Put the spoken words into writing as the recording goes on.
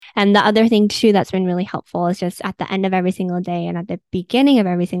And the other thing too that's been really helpful is just at the end of every single day and at the beginning of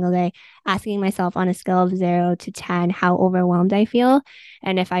every single day, asking myself on a scale of 0 to 10 how overwhelmed I feel.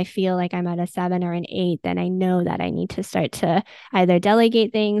 And if I feel like I'm at a 7 or an 8, then I know that I need to start to either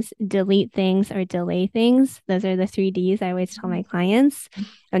delegate things, delete things, or delay things. Those are the 3 Ds I always tell my clients.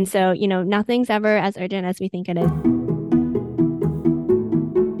 And so, nothing's ever as urgent as we think it is.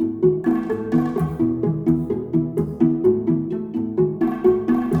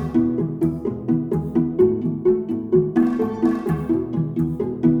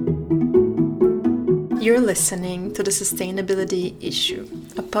 You're listening to The Sustainability Issue,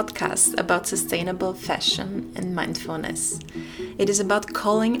 a podcast about sustainable fashion and mindfulness. It is about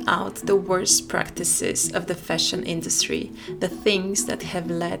calling out the worst practices of the fashion industry, the things that have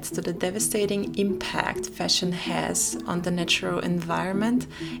led to the devastating impact fashion has on the natural environment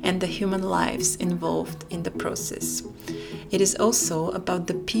and the human lives involved in the process. It is also about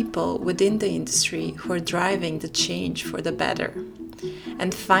the people within the industry who are driving the change for the better.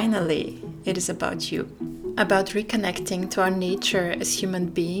 And finally, it is about you, about reconnecting to our nature as human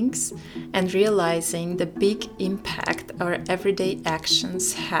beings and realizing the big impact our everyday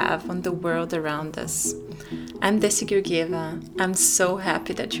actions have on the world around us. I'm Desi Georgieva. I'm so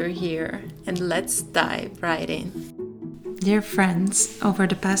happy that you're here, and let's dive right in. Dear friends, over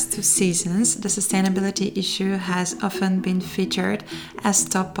the past 2 seasons, the sustainability issue has often been featured as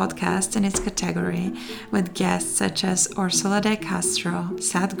top podcast in its category, with guests such as Ursula de Castro,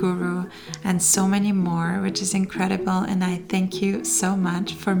 Sadhguru, and so many more, which is incredible, and I thank you so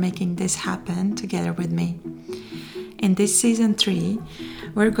much for making this happen together with me. In this season 3,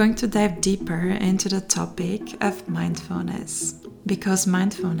 we're going to dive deeper into the topic of mindfulness. Because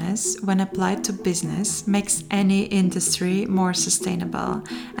mindfulness, when applied to business, makes any industry more sustainable.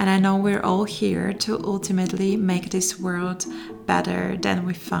 And I know we're all here to ultimately make this world better than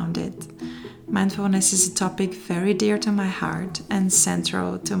we found it. Mindfulness is a topic very dear to my heart and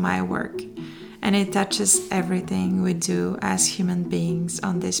central to my work. And it touches everything we do as human beings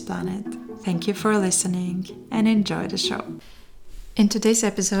on this planet. Thank you for listening and enjoy the show. In today's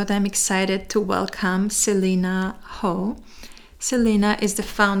episode, I'm excited to welcome Selina Ho. Selina is the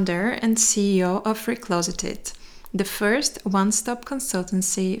founder and CEO of Recloseted, the first one-stop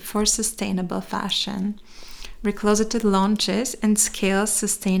consultancy for sustainable fashion. Recloseted launches and scales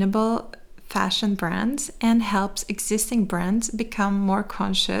sustainable fashion brands and helps existing brands become more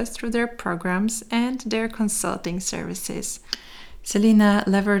conscious through their programs and their consulting services. Selina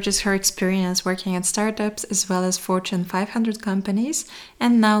leverages her experience working at startups as well as Fortune 500 companies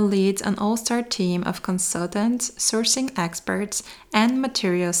and now leads an all-star team of consultants, sourcing experts, and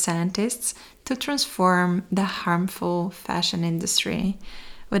material scientists to transform the harmful fashion industry.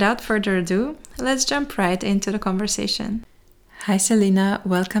 Without further ado, let's jump right into the conversation. Hi Selina,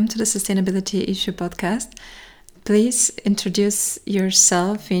 welcome to the Sustainability Issue podcast. Please introduce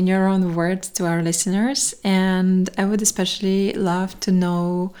yourself in your own words to our listeners, and I would especially love to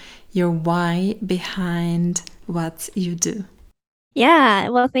know your why behind what you do. Yeah,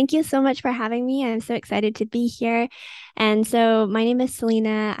 well, thank you so much for having me. I'm so excited to be here. And so, my name is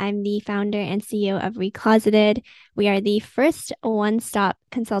Selina. I'm the founder and CEO of Recloseted. We are the first one-stop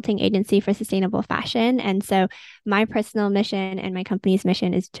consulting agency for sustainable fashion. And so, my personal mission and my company's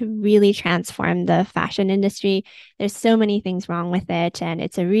mission is to really transform the fashion industry. There's so many things wrong with it, and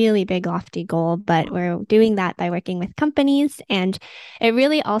it's a really big, lofty goal, but we're doing that by working with companies. And it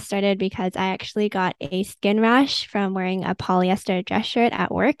really all started because I actually got a skin rash from wearing a polyester dress shirt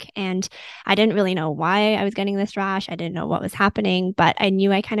at work. And I didn't really know why I was getting this rash. I didn't know what was happening, but I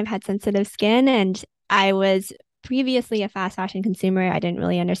knew I kind of had sensitive skin, and I was previously a fast fashion consumer. I didn't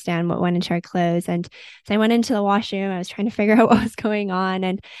really understand what went into our clothes. And so I went into the washroom. I was trying to figure out what was going on.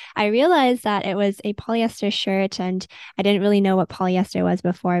 And I realized that it was a polyester shirt. And I didn't really know what polyester was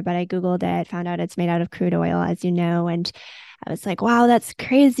before, but I Googled it, found out it's made out of crude oil, as you know. And I was like, wow, that's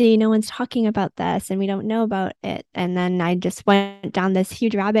crazy. No one's talking about this and we don't know about it. And then I just went down this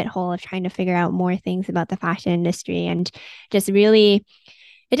huge rabbit hole of trying to figure out more things about the fashion industry and just really,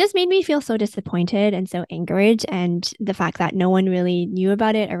 it just made me feel so disappointed and so angered. And the fact that no one really knew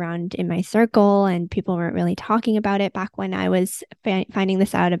about it around in my circle and people weren't really talking about it back when I was finding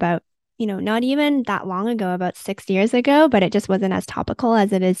this out about, not even that long ago, about 6 years ago, but it just wasn't as topical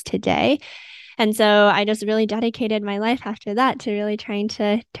as it is today. And so I just really dedicated my life after that to really trying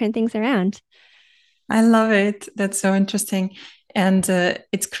to turn things around. I love it. That's so interesting. And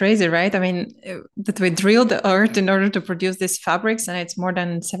it's crazy, right? I mean, that we drill the earth in order to produce these fabrics, and it's more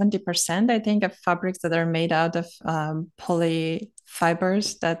than 70%, I think, of fabrics that are made out of poly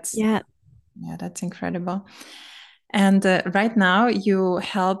fibers. Yeah. Yeah, that's incredible. And right now, you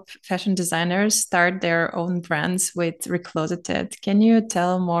help fashion designers start their own brands with Recloseted. Can you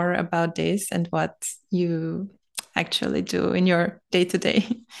tell more about this and what you actually do in your day to day?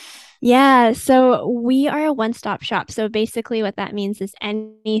 Yeah, so we are a one-stop shop. So basically what that means is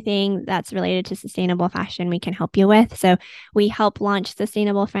anything that's related to sustainable fashion we can help you with. So we help launch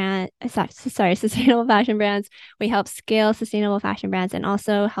sustainable fashion brands. We help scale sustainable fashion brands and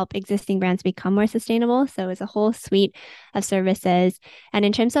also help existing brands become more sustainable. So it's a whole suite of services. And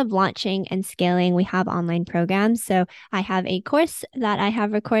in terms of launching and scaling, we have online programs. So I have a course that I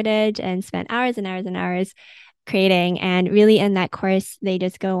have recorded and spent hours and hours and hours creating. And really, in that course, they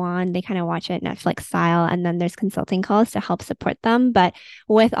just go on, they kind of watch it Netflix style, and then there's consulting calls to help support them. But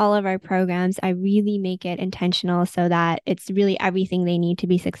with all of our programs, I really make it intentional so that it's really everything they need to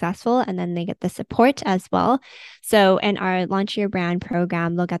be successful. And then they get the support as well. So, in our Launch Your Brand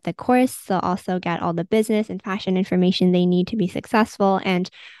program, they'll get the course, they'll also get all the business and fashion information they need to be successful. And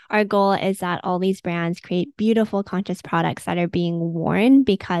our goal is that all these brands create beautiful, conscious products that are being worn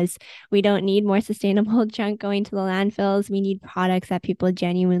because we don't need more sustainable junk going to the landfills. We need products that people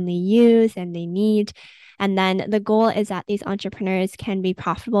genuinely use and they need. And then the goal is that these entrepreneurs can be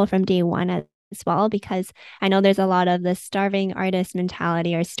profitable from day one as well, because I know there's a lot of the starving artist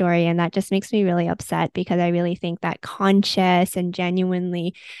mentality or story, and that just makes me really upset because I really think that conscious and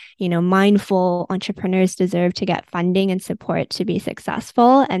genuinely, mindful entrepreneurs deserve to get funding and support to be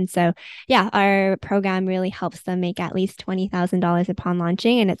successful. And so yeah, our program really helps them make at least $20,000 upon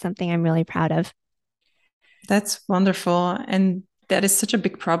launching. And it's something I'm really proud of. That's wonderful. And that is such a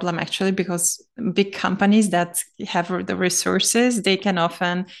big problem, actually, because big companies that have the resources, they can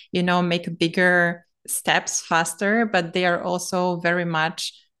often, make bigger steps faster, but they are also very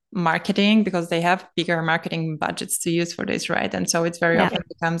much marketing because they have bigger marketing budgets to use for this, right? And so it's very Yeah. often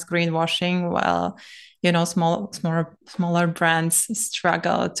becomes greenwashing while, smaller brands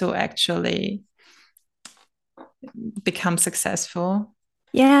struggle to actually become successful.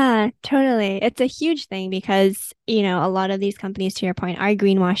 Yeah, totally. It's a huge thing because, a lot of these companies, to your point, are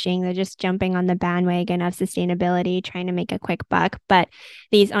greenwashing. They're just jumping on the bandwagon of sustainability, trying to make a quick buck. But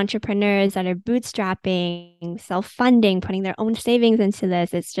these entrepreneurs that are bootstrapping, self-funding, putting their own savings into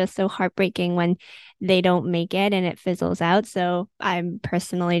this, it's just so heartbreaking when they don't make it and it fizzles out. So I'm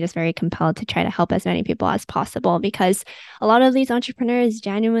personally just very compelled to try to help as many people as possible because a lot of these entrepreneurs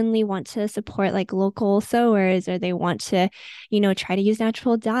genuinely want to support like local sewers, or they want to try to use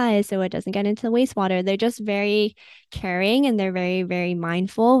natural dyes so it doesn't get into the wastewater. They're just very caring and they're very, very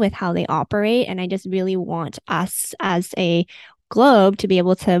mindful with how they operate. And I just really want us as a globe to be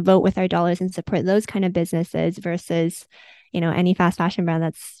able to vote with our dollars and support those kind of businesses versus any fast fashion brand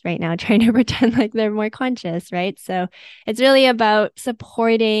that's right now trying to pretend like they're more conscious, right? So it's really about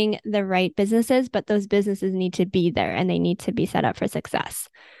supporting the right businesses, but those businesses need to be there and they need to be set up for success.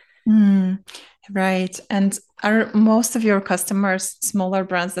 Mm, right. And are most of your customers smaller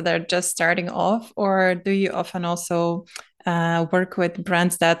brands that are just starting off, or do you often also work with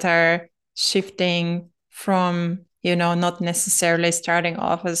brands that are shifting from, not necessarily starting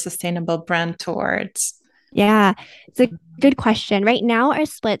off as a sustainable brand towards? Yeah, it's a good question. Right now, our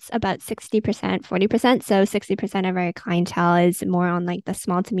split's about 60%, 40%. So 60% of our clientele is more on like the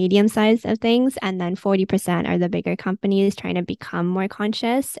small to medium size of things. And then 40% are the bigger companies trying to become more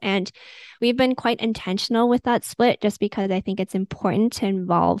conscious. And we've been quite intentional with that split just because I think it's important to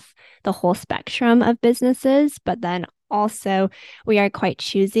involve the whole spectrum of businesses, but then also we are quite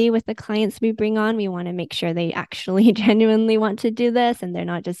choosy with the clients we bring on. We want to make sure they actually genuinely want to do this and they're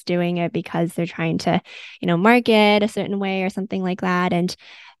not just doing it because they're trying to market a certain way or something like that. And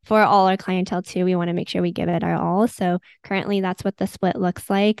for all our clientele too, we want to make sure we give it our all. So currently that's what the split looks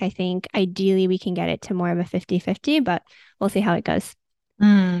like. I think ideally we can get it to more of a 50-50, but we'll see how it goes.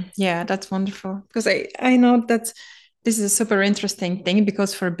 Yeah, that's wonderful. Because I know that this is a super interesting thing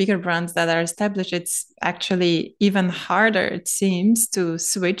because for bigger brands that are established, it's actually even harder, it seems, to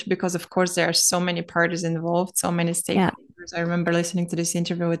switch because, of course, there are so many parties involved, so many Yeah. stakeholders. I remember listening to this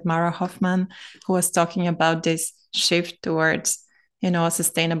interview with Mara Hoffman, who was talking about this shift towards, a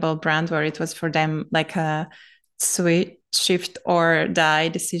sustainable brand where it was for them like a switch, shift or die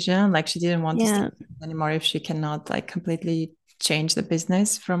decision. Like she didn't want to stay Yeah. anymore if she cannot like completely change the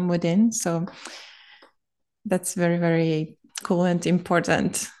business from within. So that's very, very cool and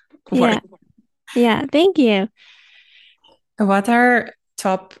important work. Yeah. Yeah. Thank you. What are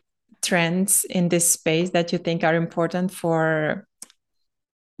top trends in this space that you think are important for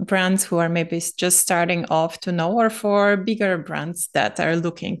brands who are maybe just starting off to know, or for bigger brands that are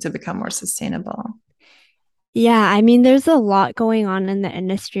looking to become more sustainable? Yeah. I mean, there's a lot going on in the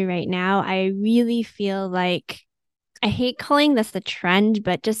industry right now. I really feel like I hate calling this the trend,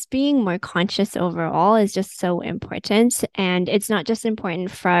 but just being more conscious overall is just so important. And it's not just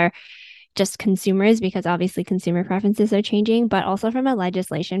important for just consumers because obviously consumer preferences are changing, but also from a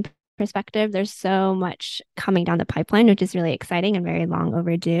legislation perspective, there's so much coming down the pipeline, which is really exciting and very long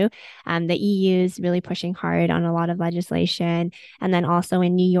overdue. The EU is really pushing hard on a lot of legislation. And then also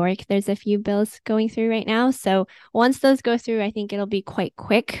in New York, there's a few bills going through right now. So once those go through, I think it'll be quite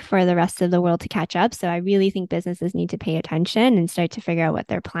quick for the rest of the world to catch up. So I really think businesses need to pay attention and start to figure out what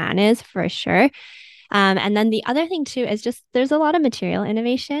their plan is for sure. And then the other thing too is just there's a lot of material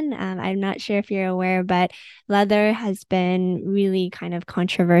innovation. I'm not sure if you're aware, but leather has been really kind of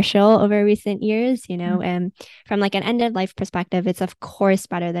controversial over recent years. And from like an end of life perspective, it's of course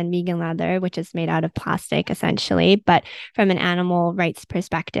better than vegan leather, which is made out of plastic essentially. But from an animal rights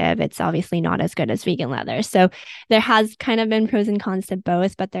perspective, it's obviously not as good as vegan leather. So there has kind of been pros and cons to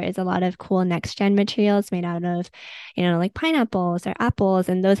both, but there is a lot of cool next gen materials made out of, like pineapples or apples,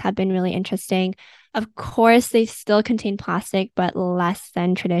 and those have been really interesting. Of course, they still contain plastic, but less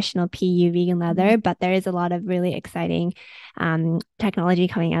than traditional PU vegan leather. But there is a lot of really exciting technology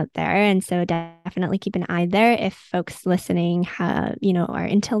coming out there. And so definitely keep an eye there if folks listening are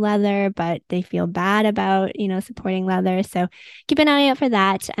into leather, but they feel bad about, supporting leather. So keep an eye out for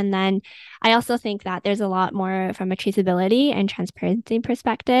that. And then I also think that there's a lot more from a traceability and transparency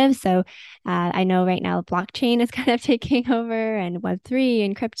perspective. So I know right now blockchain is kind of taking over and Web3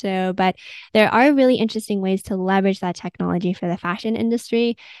 and crypto, but there are really interesting ways to leverage that technology for the fashion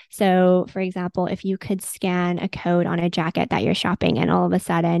industry. So, for example, if you could scan a code on a jacket that you're shopping and all of a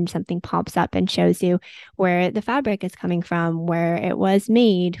sudden something pops up and shows you where the fabric is coming from, where it was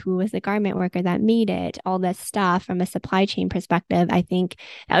made, who was the garment worker that made it, all this stuff from a supply chain perspective, I think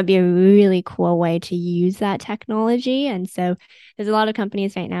that would be a really cool way to use that technology. And so there's a lot of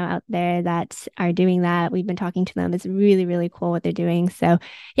companies right now out there that are doing that. We've been talking to them. It's really, really cool what they're doing. So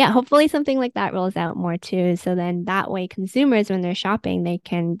yeah, hopefully something like that rolls out more too. So then that way consumers, when they're shopping, they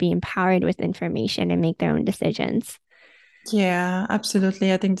can be empowered with information and make their own decisions. Yeah,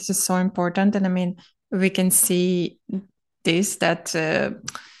 absolutely. I think this is so important. And I mean, we can see this that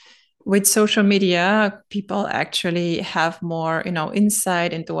with social media, people actually have more,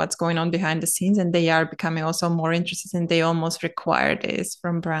 insight into what's going on behind the scenes, and they are becoming also more interested, and they almost require this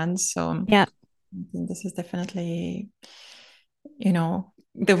from brands. So Yeah. I think this is definitely,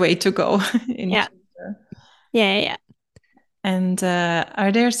 the way to go in Yeah. future. Yeah. And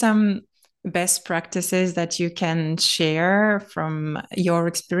are there some best practices that you can share from your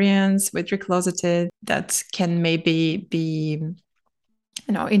experience with Recloseted that can maybe be,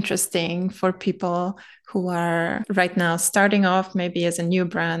 interesting for people who are right now starting off maybe as a new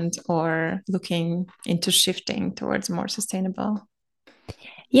brand or looking into shifting towards more sustainable?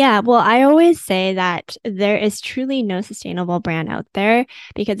 Yeah, well, I always say that there is truly no sustainable brand out there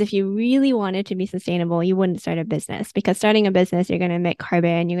because if you really wanted to be sustainable, you wouldn't start a business because starting a business, you're going to emit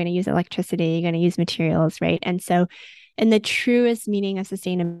carbon, you're going to use electricity, you're going to use materials, right? And so, in the truest meaning of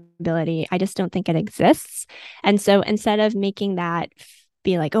sustainability, I just don't think it exists. And so, instead of making that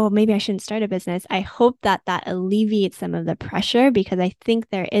be like, oh, maybe I shouldn't start a business, I hope that that alleviates some of the pressure because I think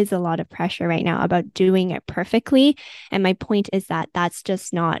there is a lot of pressure right now about doing it perfectly. And my point is that that's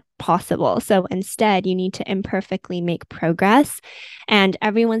just not possible. So instead, you need to imperfectly make progress. And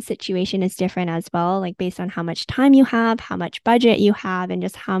everyone's situation is different as well, like based on how much time you have, how much budget you have, and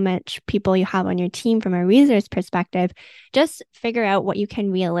just how much people you have on your team from a resource perspective. Just figure out what you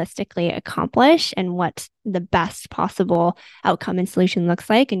can realistically accomplish and what the best possible outcome and solution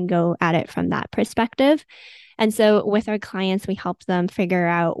looks like and go at it from that perspective. And so with our clients, we help them figure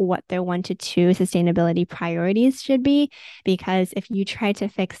out what their 1 to 2 sustainability priorities should be. Because if you try to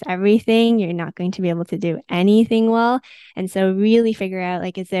fix everything, you're not going to be able to do anything well. And so really figure out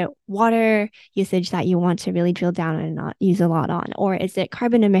like, is it water usage that you want to really drill down and not use a lot on? Or is it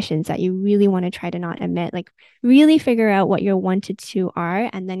carbon emissions that you really want to try to not emit? Like really figure out what your 1 to 2 are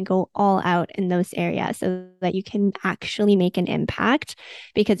and then go all out in those areas so that you can actually make an impact.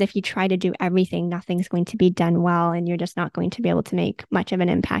 Because if you try to do everything, nothing's going to be done well and you're just not going to be able to make much of an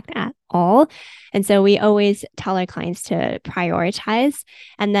impact at all. And so we always tell our clients to prioritize.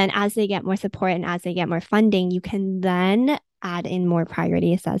 And then as they get more support and as they get more funding, you can then add in more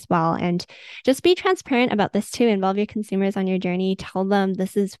priorities as well. And just be transparent about this too. Involve your consumers on your journey. Tell them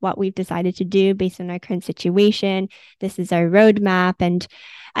this is what we've decided to do based on our current situation. This is our roadmap. And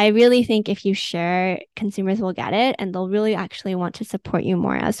I really think if you share, consumers will get it and they'll really actually want to support you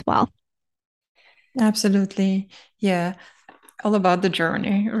more as well. Absolutely. Yeah. All about the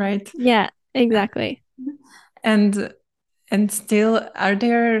journey, right? Yeah, exactly. And And still, are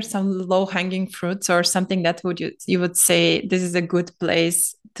there some low-hanging fruits or something that you would say this is a good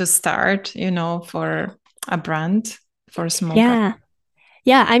place to start, for a brand, for a small brand? Yeah.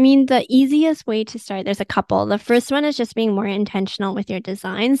 Yeah, I mean, the easiest way to start, there's a couple. The first one is just being more intentional with your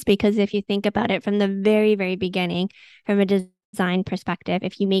designs, because if you think about it from the very, very beginning, from a design perspective,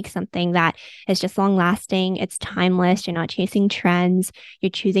 if you make something that is just long lasting, it's timeless, you're not chasing trends, you're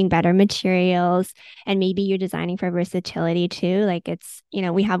choosing better materials, and maybe you're designing for versatility too. Like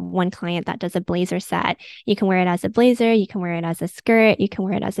we have one client that does a blazer set. You can wear it as a blazer, you can wear it as a skirt, you can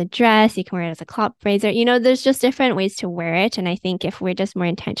wear it as a dress, you can wear it as a crop blazer. There's just different ways to wear it. And I think if we're just more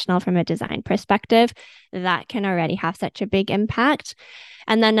intentional from a design perspective, that can already have such a big impact.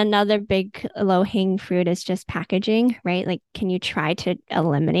 And then another big low hanging fruit is just packaging, right? Like, can you try to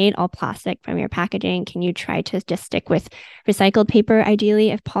eliminate all plastic from your packaging? Can you try to just stick with recycled paper, ideally,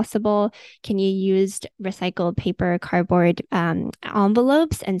 if possible? Can you use recycled paper, cardboard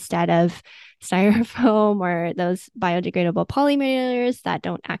envelopes instead of styrofoam or those biodegradable polymailers that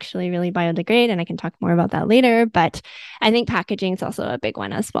don't actually really biodegrade? And I can talk more about that later. But I think packaging is also a big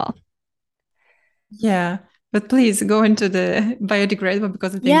one as well. Yeah, but please go into the biodegradable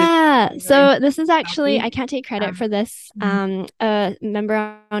because I think this Yeah. is a very So this is important actually, I topic. can't take credit Um, for this. mhm. A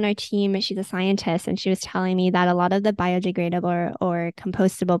member on our team, she's a scientist, and she was telling me that a lot of the biodegradable or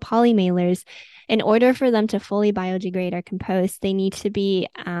compostable polymailers, in order for them to fully biodegrade or compost, they need to be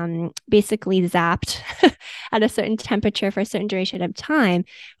basically zapped at a certain temperature for a certain duration of time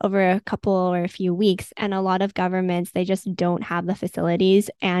over a couple or a few weeks. And a lot of governments, they just don't have the facilities,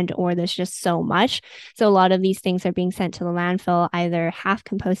 and or there's just so much. So a lot of these things are being sent to the landfill, either half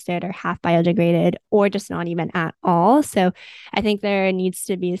composted or half biodegraded, or just not even at all. So I think there needs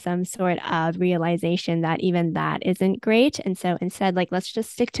to be some sort of realization that even that isn't great. And so instead, like, let's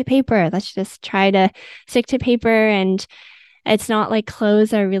just stick to paper. Let's just try to stick to paper. And it's not like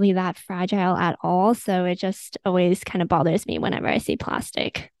clothes are really that fragile at all. So it just always kind of bothers me whenever I see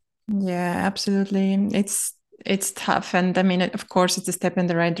plastic. Yeah, absolutely. It's tough, and I mean, of course, it's a step in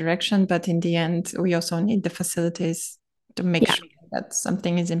the right direction, but in the end, we also need the facilities to make Yeah. sure that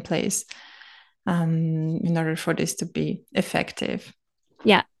something is in place in order for this to be effective.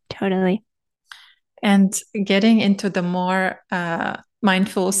 Yeah, totally. And getting into the more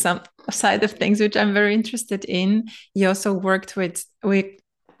mindful side of things, which I'm very interested in, you also we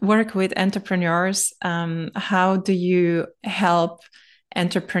work with entrepreneurs. How do you help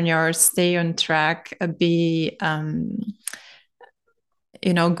entrepreneurs stay on track, be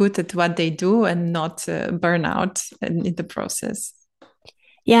good at what they do, and not burn out in the process?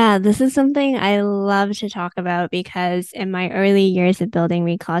 Yeah, this is something I love to talk about because in my early years of building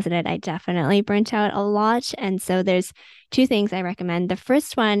Recloseted, I definitely burnt out a lot. And so there's two things I recommend. The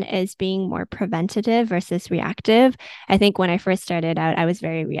first one is being more preventative versus reactive. I think when I first started out, I was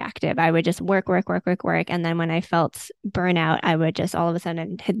very reactive. I would just work, work, work, work, work. And then when I felt burnout, I would just all of a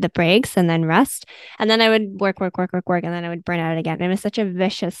sudden hit the brakes and then rest. And then I would work, work, work, work, work. And then I would burn out again. And it was such a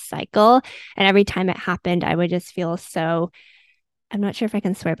vicious cycle. And every time it happened, I would just feel so, I'm not sure if I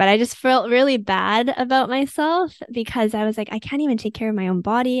can swear, but I just felt really bad about myself because I was like, I can't even take care of my own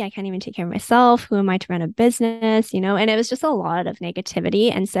body. I can't even take care of myself. Who am I to run a business? And it was just a lot of negativity.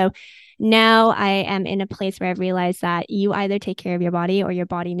 And so now I am in a place where I've realized that you either take care of your body or your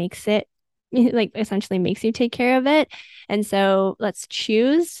body makes it, like essentially makes you take care of it. And so let's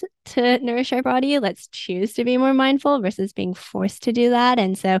choose to nourish our body. Let's choose to be more mindful versus being forced to do that.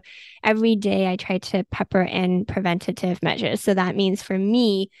 And so every day I try to pepper in preventative measures. So that means for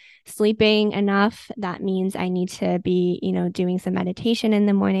me, sleeping enough. That means I need to be, doing some meditation in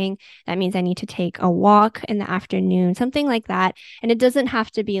the morning. That means I need to take a walk in the afternoon, something like that. And it doesn't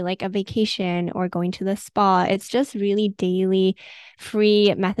have to be like a vacation or going to the spa. It's just really daily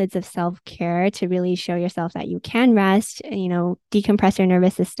free methods of self-care to really show yourself that you can rest, decompress your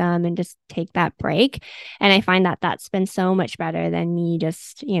nervous system and just take that break. And I find that that's been so much better than me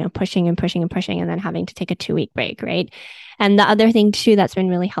just, pushing and pushing and pushing and then having to take a 2 week break, right? And the other thing too that's been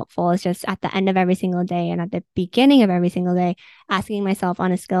really helpful is just at the end of every single day and at the beginning of every single day, asking myself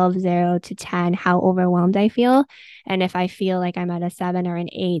on a scale of 0 to 10 how overwhelmed I feel. And if I feel like I'm at a 7 or an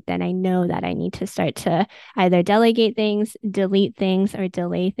 8, then I know that I need to start to either delegate things, delete things, or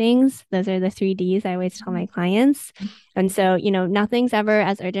delay things. Those are the 3 Ds I always tell my clients. And so, nothing's ever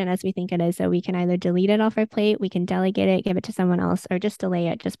as urgent as we think it is. So we can either delete it off our plate, we can delegate it, give it to someone else, or just delay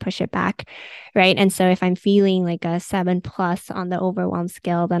it, just push it back. Right. And so if I'm feeling like a 7+ on the overwhelm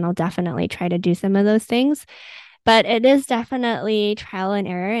scale, then I'll definitely try to do some of those things. But it is definitely trial and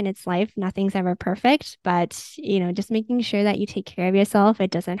error in its life. Nothing's ever perfect, but just making sure that you take care of yourself.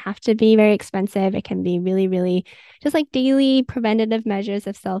 It doesn't have to be very expensive. It can be really, really just like daily preventative measures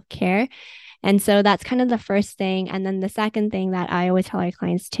of self-care. And so that's kind of the first thing. And then the second thing that I always tell our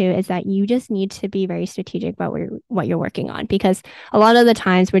clients too is that you just need to be very strategic about what you're working on, because a lot of the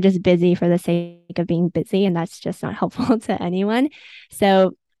times we're just busy for the sake of being busy, and that's just not helpful to anyone.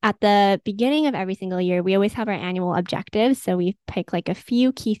 So at the beginning of every single year, we always have our annual objectives. So we pick like a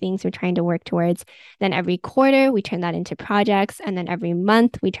few key things we're trying to work towards. Then every quarter, we turn that into projects. And then every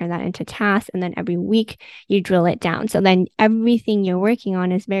month, we turn that into tasks. And then every week, you drill it down. So then everything you're working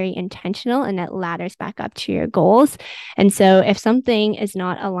on is very intentional and it ladders back up to your goals. And so if something is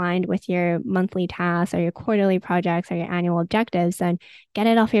not aligned with your monthly tasks or your quarterly projects or your annual objectives, then get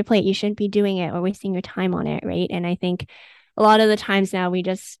it off your plate. You shouldn't be doing it or wasting your time on it, right? And I think a lot of the times now we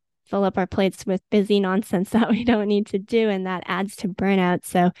just fill up our plates with busy nonsense that we don't need to do, and that adds to burnout.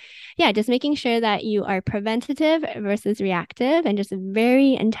 So yeah, just making sure that you are preventative versus reactive and just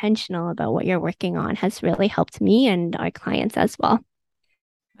very intentional about what you're working on has really helped me and our clients as well.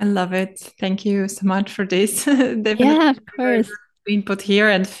 I love it. Thank you so much for this. Definitely Yeah, of very course. good input here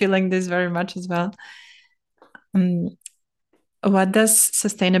and feeling this very much as well. Um, what does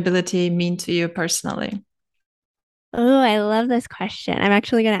sustainability mean to you personally? Oh, I love this question. I'm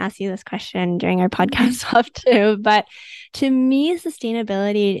actually going to ask you this question during our podcast stuff too. But to me,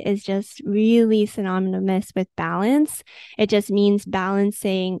 sustainability is just really synonymous with balance. It just means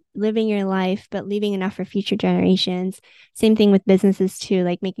balancing living your life, but leaving enough for future generations. Same thing with businesses too,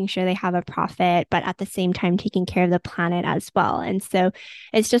 like making sure they have a profit, but at the same time, taking care of the planet as well. And so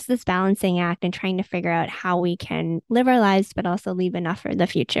it's just this balancing act and trying to figure out how we can live our lives, but also leave enough for the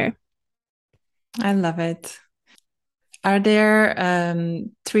future. I love it. Are there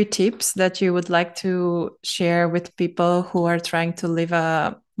three tips that you would like to share with people who are trying to live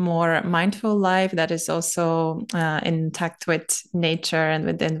a more mindful life that is also intact with nature and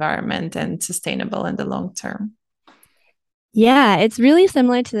with the environment and sustainable in the long term? Yeah, it's really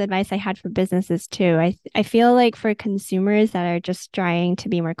similar to the advice I had for businesses too. I feel like for consumers that are just trying to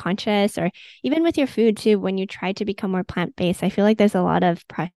be more conscious, or even with your food too, when you try to become more plant-based, I feel like there's a lot of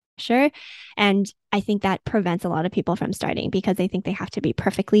pressure. And I think that prevents a lot of people from starting because they think they have to be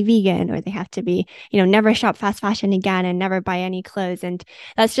perfectly vegan or they have to be, never shop fast fashion again and never buy any clothes. And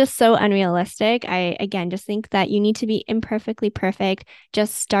that's just so unrealistic. I, again, just think that you need to be imperfectly perfect.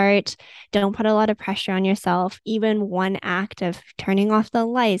 Just start. Don't put a lot of pressure on yourself. Even one act of turning off the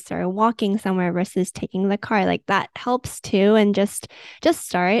lights or walking somewhere versus taking the car, like that helps too. And just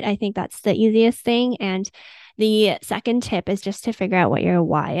start. I think that's the easiest thing. And the second tip is just to figure out what your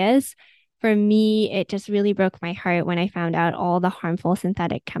why is. For me, it just really broke my heart when I found out all the harmful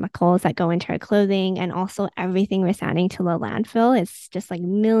synthetic chemicals that go into our clothing and also everything we're sending to the landfill. It's just like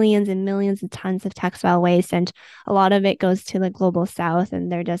millions and millions of tons of textile waste. And a lot of it goes to the global south,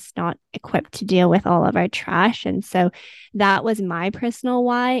 and they're just not equipped to deal with all of our trash. And so that was my personal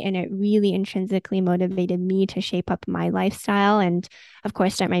why. And it really intrinsically motivated me to shape up my lifestyle and, of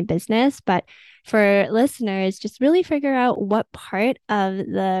course, start my business. But for listeners, just really figure out what part of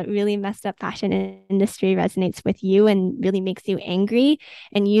the really messed up fashion industry resonates with you and really makes you angry,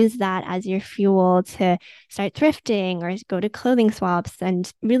 and use that as your fuel to start thrifting or go to clothing swaps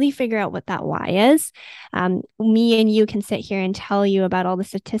and really figure out what that why is. Me and you can sit here and tell you about all the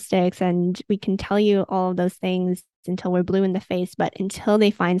statistics, and we can tell you all of those things until we're blue in the face. But until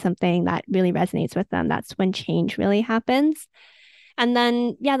they find something that really resonates with them, that's when change really happens. And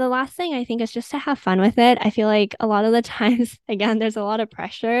then, yeah, the last thing I think is just to have fun with it. I feel like a lot of the times, again, there's a lot of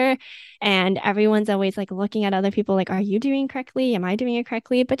pressure, and everyone's always like looking at other people like, are you doing it correctly? Am I doing it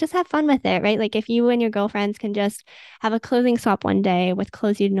correctly? But just have fun with it, right? Like if you and your girlfriends can just have a clothing swap one day with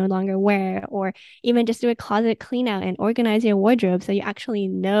clothes you no longer wear, or even just do a closet clean out and organize your wardrobe so you actually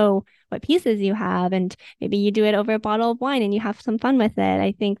know what pieces you have, and maybe you do it over a bottle of wine and you have some fun with it.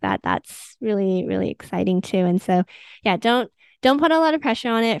 I think that that's really, really exciting too. And so, yeah, don't put a lot of pressure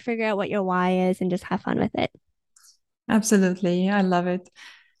on it. Figure out what your why is and just have fun with it. Absolutely. I love it.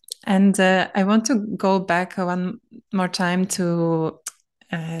 And I want to go back one more time to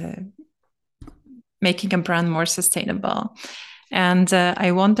uh, making a brand more sustainable. And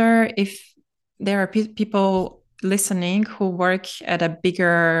I wonder if there are people listening who work at a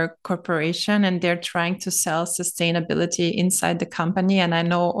bigger corporation and they're trying to sell sustainability inside the company. And I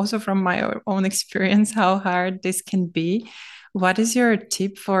know also from my own experience how hard this can be. What is your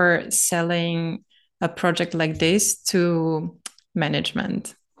tip for selling a project like this to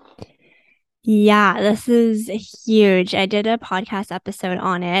management? Yeah, this is huge. I did a podcast episode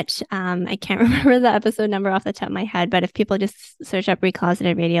on it. I can't remember the episode number off the top of my head, but if people just search up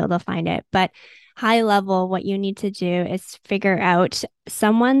Recloseted Radio, they'll find it. But high level, what you need to do is figure out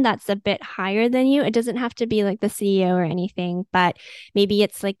someone that's a bit higher than you. It doesn't have to be like the CEO or anything, but maybe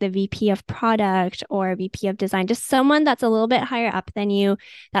it's like the VP of product or VP of design, just someone that's a little bit higher up than you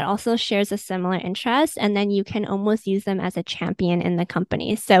that also shares a similar interest. And then you can almost use them as a champion in the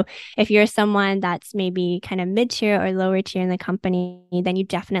company. So if you're someone that's maybe kind of mid tier or lower tier in the company, then you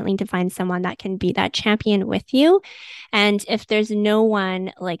definitely need to find someone that can be that champion with you. And if there's no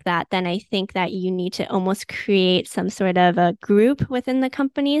one like that, then I think that you need to almost create some sort of a group within the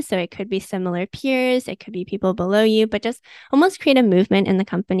company. So it could be similar peers, it could be people below you, but just almost create a movement in the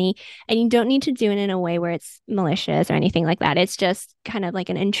company. And you don't need to do it in a way where it's malicious or anything like that. It's just kind of like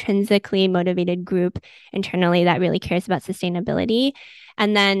an intrinsically motivated group internally that really cares about sustainability.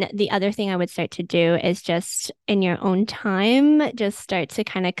 And then the other thing I would start to do is just in your own time, just start to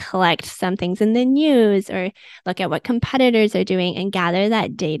kind of collect some things in the news or look at what competitors are doing and gather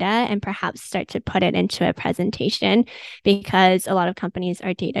that data and perhaps start to put it into a presentation because a lot of companies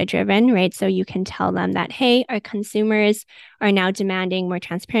are data driven, right? So you can tell them that, hey, our consumers are now demanding more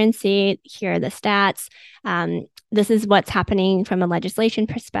transparency. Here are the stats. This is what's happening from a legislation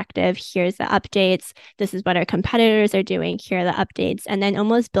perspective. Here's the updates. This is what our competitors are doing. Here are the updates. And then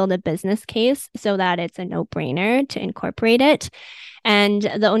almost build a business case so that it's a no-brainer to incorporate it. And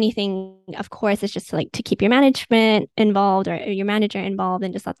the only thing, of course, is just to keep your management involved or your manager involved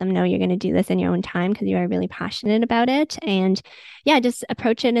and just let them know you're going to do this in your own time because you are really passionate about it. And yeah, just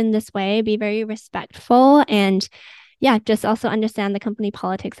approach it in this way, be very respectful and yeah, just also understand the company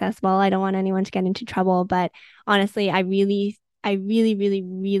politics as well. I don't want anyone to get into trouble, but honestly, I really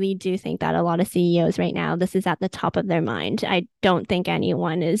do think that a lot of CEOs right now, this is at the top of their mind. I don't think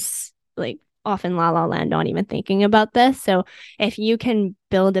anyone is like off in la la land on even thinking about this. So if you can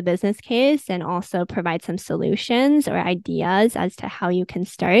build a business case and also provide some solutions or ideas as to how you can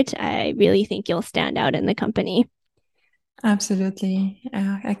start, I really think you'll stand out in the company. Absolutely.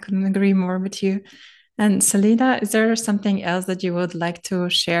 I couldn't agree more with you. And Selena, is there something else that you would like to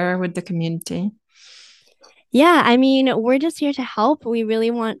share with the community? Yeah, I mean, we're just here to help. We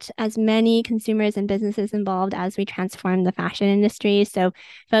really want as many consumers and businesses involved as we transform the fashion industry. So,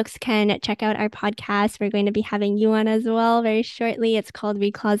 folks can check out our podcast. We're going to be having you on as well very shortly. It's called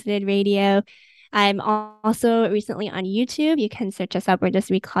Recloseted Radio. I'm also recently on YouTube. You can search us up. We're just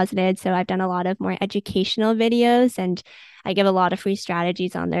Recloseted. So, I've done a lot of more educational videos and I give a lot of free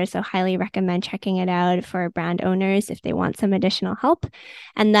strategies on there. So, highly recommend checking it out for brand owners if they want some additional help.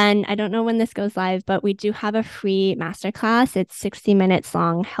 And then I don't know when this goes live, but we do have a free masterclass. It's 60 minutes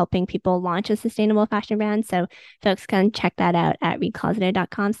long, helping people launch a sustainable fashion brand. So folks can check that out at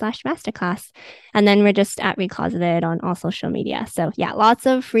recloseted.com/masterclass. And then we're just at Recloseted on all social media. So yeah, lots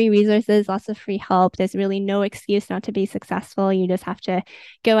of free resources, lots of free help. There's really no excuse not to be successful. You just have to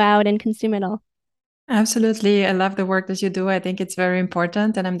go out and consume it all. Absolutely. I love the work that you do. I think it's very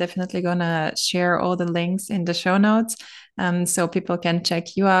important. And I'm definitely going to share all the links in the show notes so people can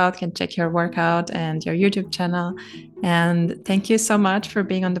check you out, can check your workout and your YouTube channel. And thank you so much for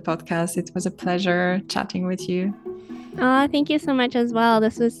being on the podcast. It was a pleasure chatting with you. Thank you so much as well.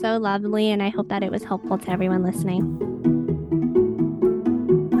 This was so lovely, and I hope that it was helpful to everyone listening.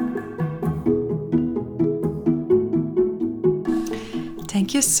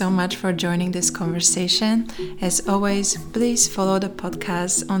 Thank you so much for joining this conversation. As always, please follow the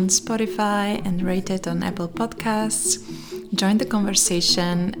podcast on Spotify and rate it on Apple Podcasts. Join the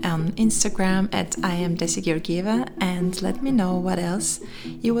conversation on Instagram at I am Desi Georgieva and let me know what else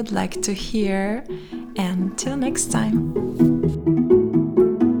you would like to hear. And till next time.